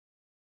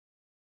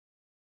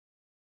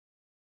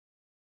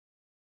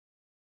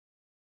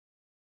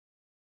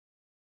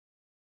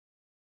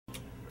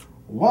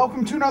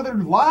Welcome to another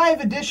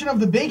live edition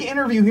of the big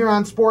interview here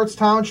on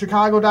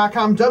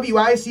SportsTownChicago.com.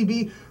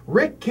 WICB,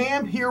 Rick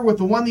Camp here with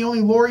the one, the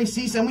only Lori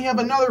Cease, and we have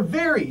another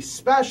very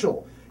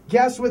special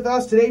guest with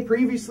us today.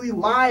 Previously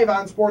live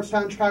on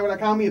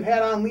SportsTownChicago.com, we have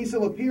had on Lisa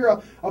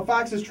Lapira of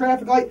Fox's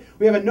Traffic Light.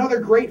 We have another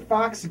great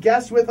Fox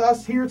guest with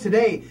us here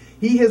today.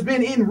 He has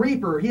been in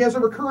Reaper. He has a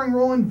recurring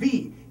role in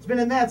V. He's been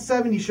in That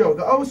 70s Show,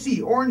 The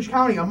OC, Orange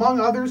County, among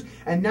others,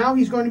 and now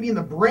he's going to be in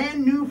the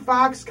brand new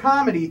Fox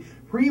comedy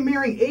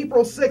premiering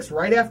April 6th,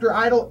 right after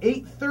Idol,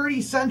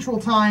 8:30 Central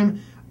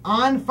Time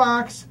on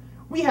Fox.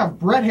 We have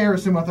Bret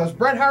Harrison with us.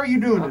 Bret, how are you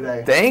doing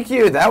today? Thank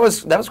you. That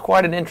was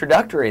quite an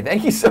introductory.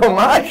 Thank you so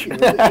much.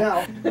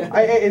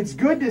 It's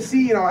good to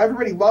see,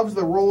 everybody loves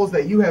the roles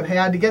that you have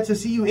had. To get to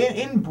see you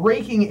in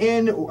Breaking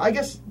In, I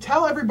guess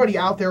tell everybody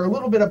out there a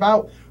little bit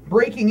about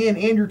Breaking In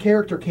and your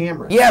character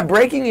Cameron. Yeah,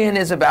 Breaking In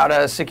is about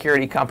a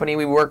security company.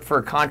 We work for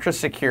Contra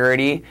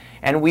Security,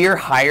 and we are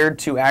hired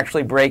to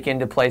actually break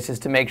into places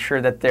to make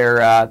sure that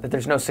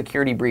there's no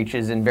security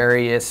breaches in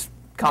various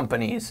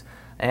companies.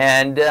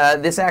 And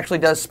this actually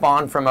does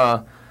spawn from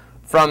a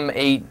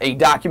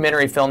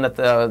documentary film that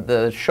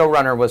the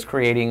showrunner was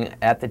creating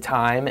at the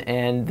time.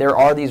 And there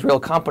are these real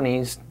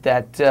companies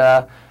that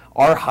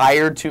are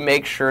hired to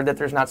make sure that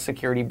there's not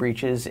security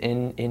breaches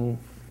in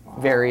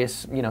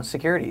various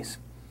securities.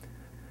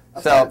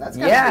 It's like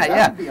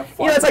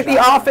The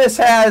Office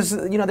has,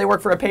 they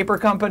work for a paper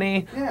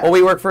company. Yeah. Well,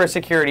 we work for a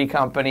security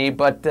company,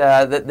 but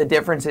the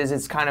difference is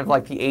it's kind of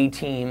like the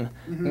A-Team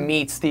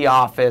meets The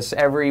Office.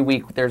 Every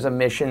week there's a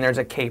mission, there's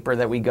a caper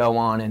that we go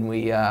on, and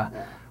we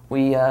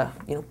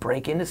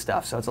break into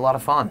stuff, so it's a lot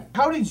of fun.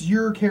 How does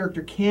your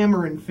character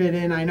Cameron fit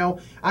in? I know,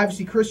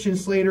 obviously, Christian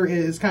Slater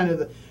is kind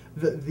of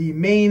the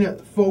main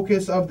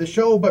focus of the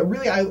show, but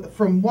really,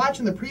 from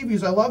watching the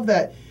previews, I love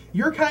that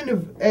you're kind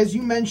of, as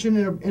you mentioned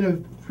in a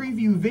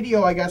preview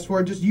video, I guess,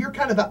 for just you're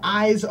kind of the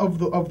eyes of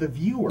the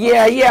viewer.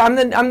 Yeah. I'm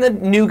the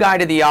new guy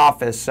to The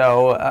Office.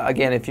 So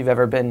again, if you've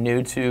ever been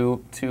new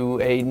to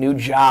a new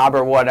job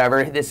or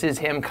whatever, this is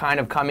him kind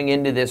of coming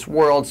into this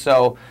world.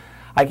 So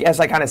I guess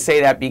I kind of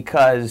say that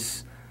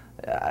because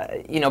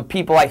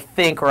people I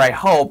think or I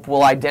hope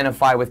will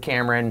identify with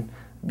Cameron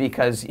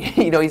because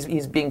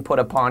he's being put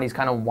upon. He's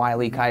kind of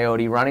Wile E.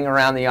 Coyote running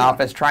around the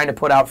office trying to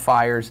put out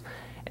fires.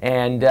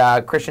 And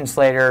Christian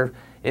Slater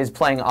is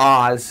playing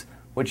Oz,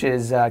 which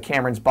is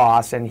Cameron's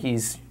boss, and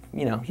he's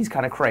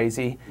kind of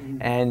crazy.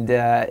 And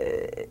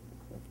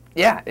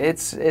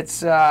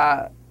it's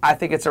I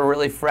think it's a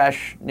really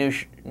fresh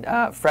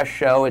fresh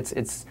show.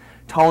 It's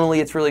tonally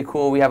it's really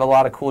cool. We have a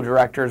lot of cool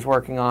directors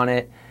working on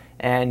it,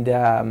 and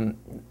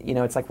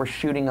it's like we're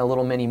shooting a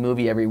little mini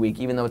movie every week.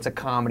 Even though it's a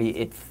comedy,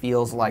 it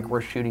feels like we're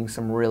shooting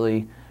some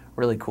really,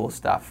 really cool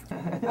stuff.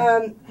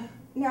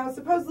 Now,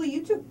 supposedly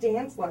you took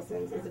dance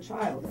lessons as a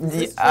child.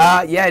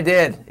 Yeah, I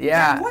did.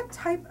 Yeah. And what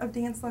type of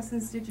dance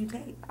lessons did you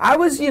take?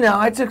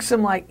 I took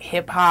some like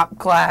hip hop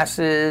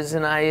classes,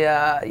 and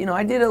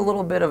I did a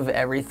little bit of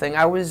everything.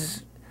 I'll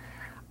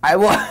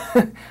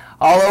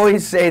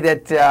always say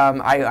that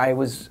I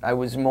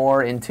was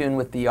more in tune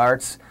with the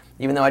arts,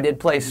 even though I did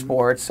play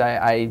sports.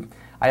 I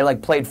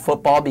played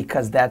football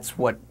because that's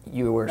what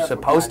you were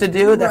supposed to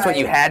do. That's what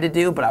you had to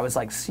do. But I was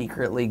like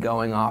secretly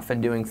going off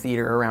and doing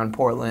theater around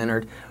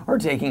Portland or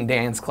taking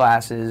dance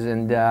classes.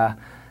 And I'm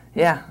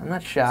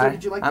not shy. So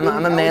did you like I'm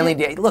a manly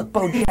dad. Look,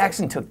 Bo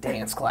Jackson took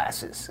dance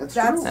classes. That's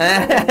true.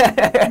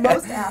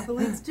 Most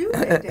athletes do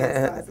take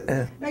dance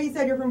classes. Now, you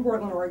said you're from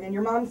Portland, Oregon.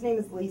 Your mom's name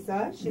is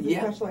Lisa. She's a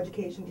special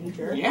education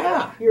teacher.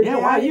 Yeah.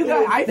 Wow, you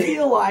guys, I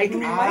feel like,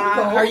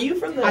 are you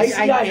from the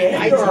CIA?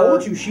 I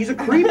told you, she's a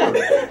creeper.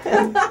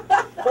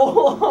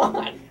 Hold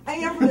on. I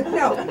am from look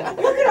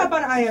it up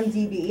on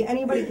IMDb.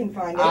 Anybody can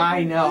find it.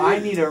 I know. I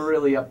need to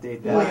really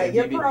update that.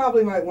 Yeah, you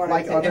probably might want to.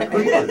 Like other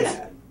creepers.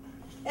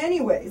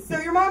 Anyways, so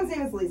your mom's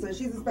name is Lisa.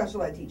 She's a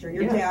special ed teacher.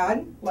 Your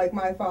dad, like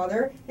my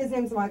father, his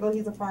name's Michael.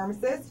 He's a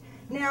pharmacist.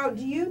 Now,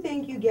 do you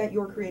think you get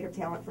your creative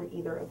talent from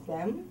either of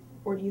them?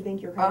 Or do you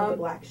think you're kind of the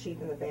black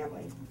sheep in the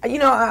family?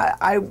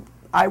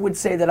 I would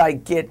say that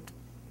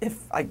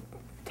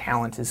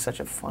talent is such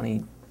a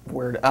funny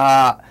word.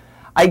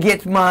 I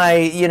get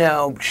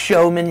my,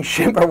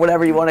 showmanship or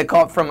whatever you want to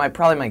call it from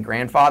probably my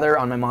grandfather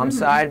on my mom's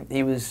side.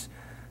 He was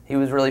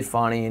really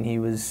funny, and he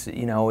was,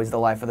 always the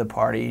life of the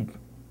party,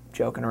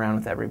 joking around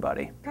with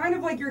everybody. Kind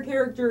of like your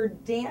character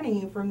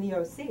Danny from the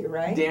OC,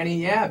 right?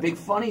 Danny, yeah, big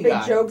funny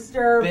guy. Big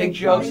jokester. Big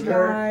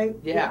jokester.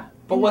 Yeah,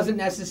 but wasn't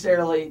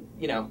necessarily,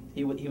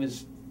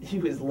 he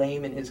was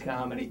lame in his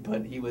comedy,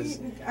 but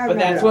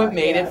that's what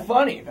made it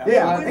funny. It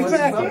was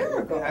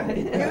hysterical.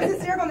 It was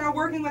hysterical. Now,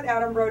 working with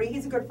Adam Brody,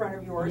 he's a good friend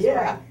of yours,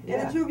 right?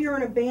 And the two of you are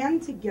in a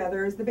band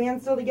together. Is the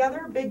band still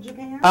together, Big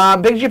Japan?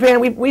 Big Japan,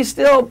 we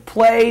still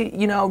play,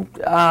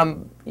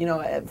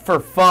 for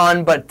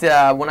fun, but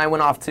when I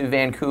went off to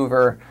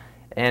Vancouver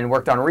and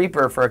worked on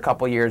Reaper for a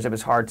couple years, it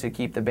was hard to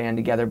keep the band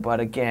together, but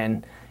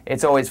again,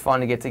 it's always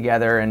fun to get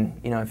together, and,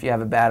 if you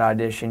have a bad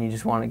audition, you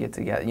just want to get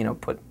together,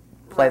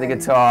 play the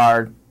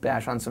guitar,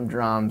 bash on some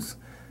drums,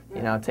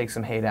 take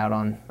some hate out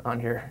on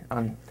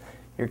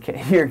your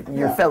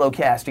your fellow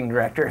casting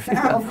director. If you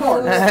will. Of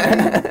course.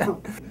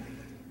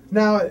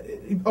 Now,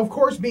 of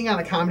course, being on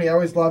a comedy, I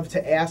always love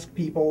to ask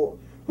people,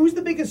 who's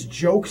the biggest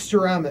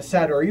jokester on the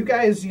set? Or are you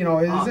guys,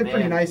 is it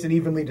pretty nice and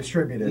evenly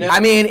distributed? No, I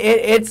mean,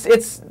 it's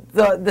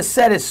the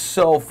set is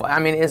so fun. I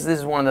mean, this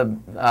is one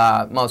of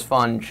the most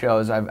fun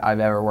shows I've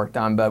ever worked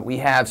on. But we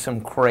have some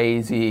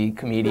crazy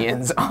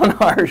comedians on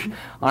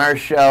our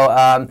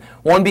show.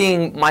 One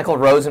being Michael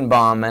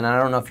Rosenbaum, and I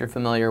don't know if you're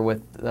familiar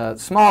with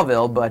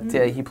Smallville, but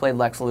he played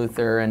Lex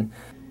Luthor, and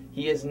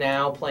he is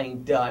now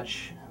playing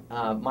Dutch,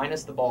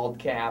 minus the bald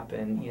cap,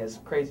 and he has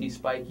crazy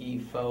spiky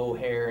faux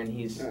hair, and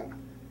he's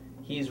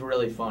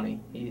really funny.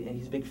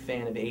 He's a big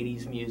fan of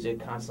 80s music,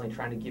 constantly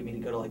trying to get me to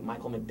go to like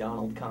Michael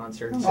McDonald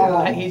concerts.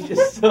 He's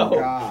just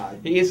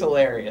he's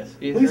hilarious.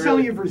 Please tell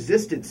me you've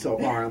resisted so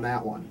far on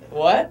that one.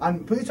 What?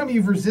 Please tell me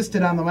you've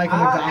resisted on the Michael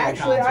McDonald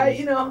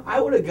concert.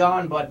 I would have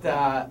gone, but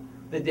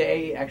the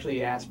day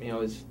actually asked me, I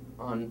was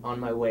on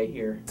my way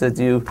here to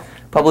do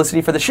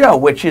publicity for the show,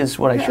 which is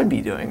what I should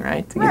be doing,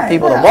 right? To get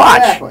people to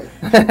watch.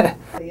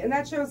 Exactly. And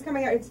that show is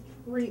coming out. It's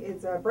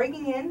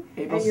Breaking In,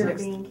 April and you're 6th.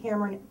 being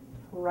Cameron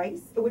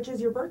Rice, which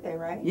is your birthday,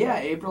 right? Yeah,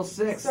 April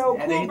 6th. So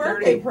at cool 8:30.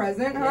 birthday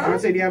present, huh? I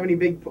would say, do you have any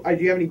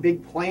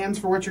big plans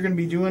for what you're going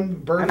to be doing?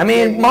 Birthday? I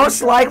mean,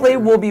 most likely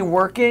we'll be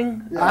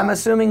working. Yeah. I'm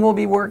assuming we'll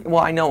be working.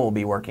 Well, I know we'll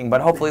be working,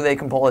 but hopefully they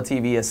can pull a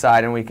TV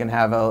aside and we can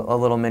have a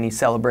little mini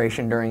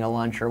celebration during a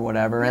lunch or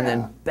whatever, and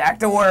then back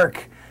to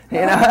work.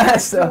 Back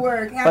to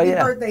work. Happy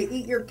birthday.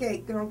 Eat your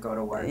cake. Don't go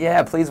to work.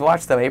 Yeah, please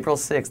watch though. April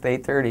 6th,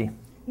 8:30.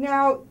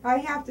 Now, I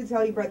have to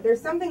tell you, Brett,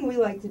 there's something we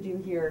like to do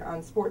here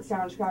on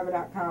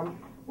SportsTownChicago.com.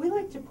 We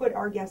like to put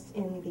our guests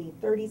in the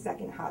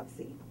 30-second hot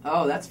seat.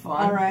 Oh, that's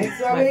fun. All right,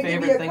 so I'm going to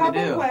give you a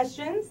couple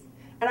questions,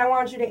 and I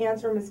want you to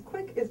answer them as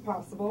quick as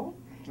possible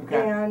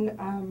and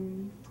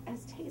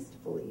as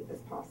tastefully as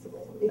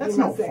possible. That's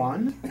no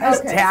fun.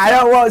 Okay. I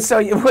don't know. So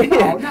you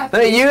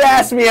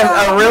asked me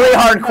a really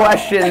hard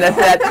question.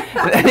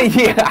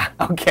 Yeah.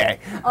 Okay.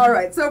 All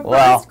right. So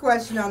first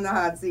question on the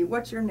hot seat.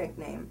 What's your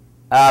nickname?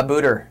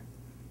 Booter.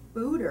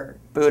 Booter.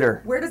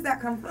 Where does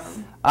that come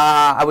from?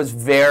 I was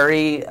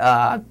very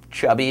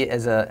chubby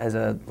as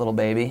a little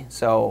baby,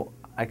 so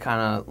I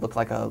kind of looked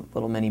like a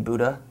little mini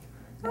Buddha,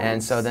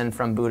 and so then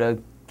from Buddha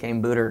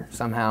came Booter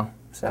somehow.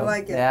 So I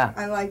like it. Yeah.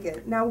 I like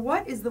it. Now,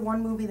 what is the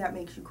one movie that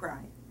makes you cry?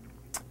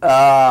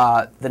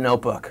 The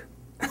Notebook.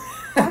 That's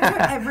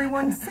what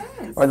everyone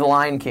says. Or The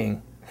Lion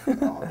King.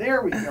 Oh,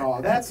 there we go.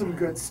 That's some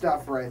good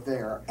stuff right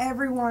there.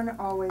 Everyone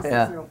always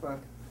says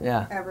Notebook.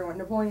 Yeah. Everyone.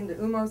 Napoleon de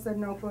Umo said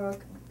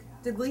Notebook.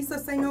 Did Lisa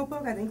say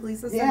Notebook? I think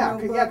Lisa said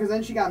Notebook. Yeah, because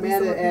then she got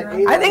mad at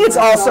I think it's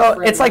also,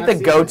 it's like the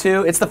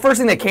go-to. It's the first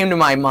thing that came to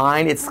my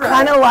mind. It's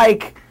kind of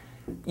like,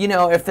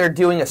 if they're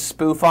doing a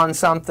spoof on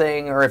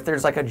something, or if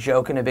there's like a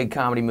joke in a big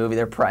comedy movie,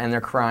 they're crying,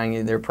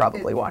 they're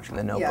probably watching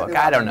The Notebook.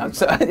 I don't know.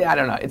 So I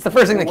don't know. It's the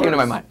first thing that came to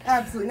my mind.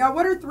 Absolutely. Now,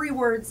 what are 3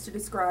 words to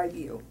describe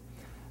you?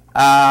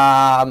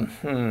 Well,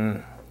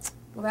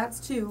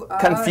 that's 2.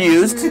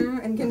 Confused.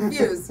 And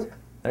confused.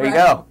 There you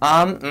go.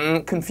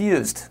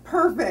 Confused.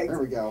 Perfect. There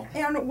we go.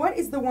 And what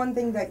is the one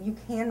thing that you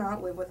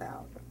cannot live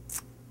without?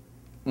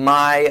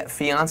 My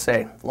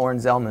fiance, Lauren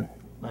Zellman.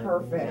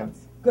 Perfect.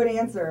 Good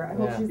answer. I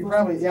hope she's you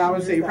probably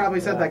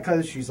said that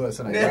because she's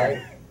listening,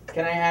 right?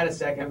 Can I add a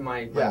second?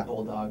 My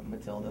bulldog,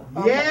 Matilda.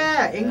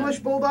 Yeah, English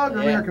bulldog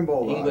or American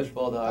bulldog? English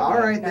bulldog. All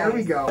right, there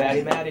we go.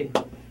 Fatty Matty.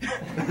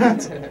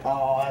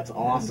 That's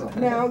awesome.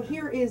 Now,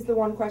 here is the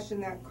one question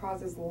that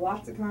causes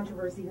lots of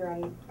controversy here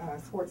on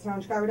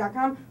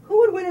SportsTownChicago.com. Who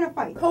would win in a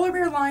fight? Polar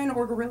bear, lion,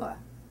 or gorilla?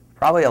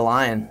 Probably a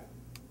lion.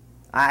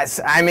 I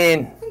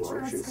mean,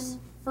 Ferocious.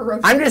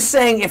 I'm just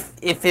saying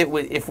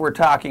if we're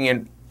talking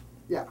in.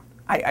 Yeah.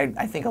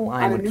 I think a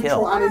lion would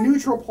kill. On a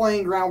neutral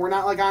playing ground, we're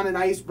not like on an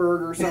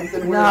iceberg or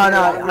something. No.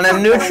 On a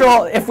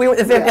neutral,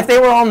 if they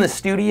were all in the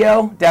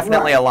studio,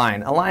 definitely a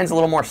lion. A lion's a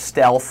little more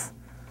stealth.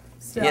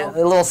 Yeah, a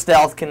little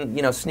stealth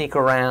can sneak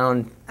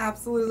around.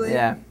 Absolutely.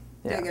 Yeah.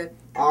 Dig it.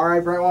 All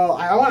right, Brett. Well,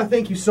 I want to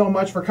thank you so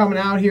much for coming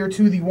out here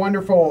to the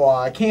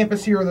wonderful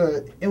campus here of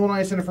the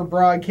Illinois Center for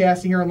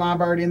Broadcasting here in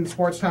Lombard in the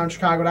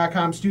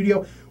SportsTownChicago.com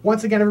studio.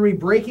 Once again, everybody,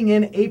 Breaking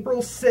In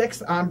April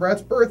 6th on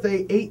Brett's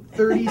birthday,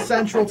 8:30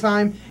 Central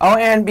Time. Oh,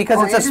 and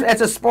because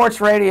it's a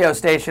sports radio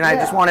station, I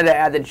just wanted to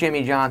add that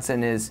Jimmy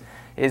Johnson is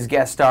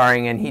guest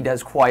starring, and he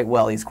does quite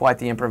well. He's quite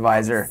the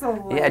improviser.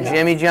 Yeah,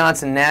 Jimmy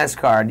Johnson,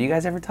 NASCAR. Do you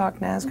guys ever talk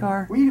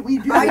NASCAR? We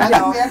do. I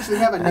think we actually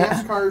have a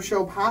NASCAR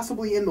show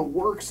possibly in the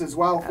works as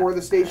well for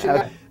the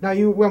station. Now,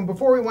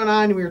 before we went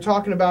on, we were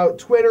talking about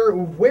Twitter.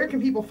 Where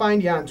can people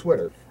find you on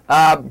Twitter?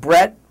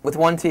 Bret with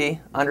 1 T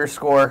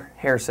 _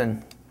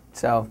 Harrison.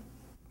 So,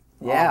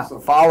 yeah,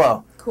 awesome.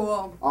 Follow.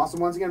 Cool.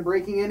 Awesome. Once again,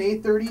 Breaking In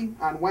 8:30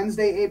 on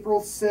Wednesday,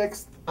 April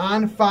 6th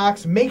on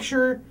Fox. Make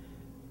sure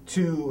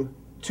to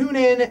tune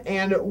in,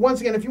 and once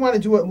again, if you want to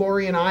do what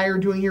Lori and I are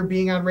doing here,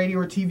 being on radio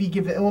or TV,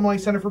 give the Illinois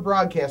Center for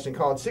Broadcasting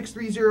call at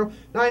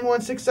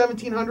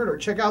 630-916-1700 or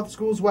check out the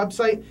school's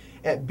website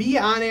at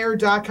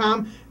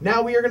beonair.com.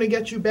 Now we are going to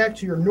get you back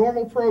to your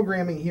normal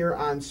programming here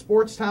on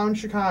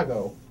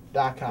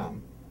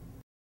SportsTownChicago.com.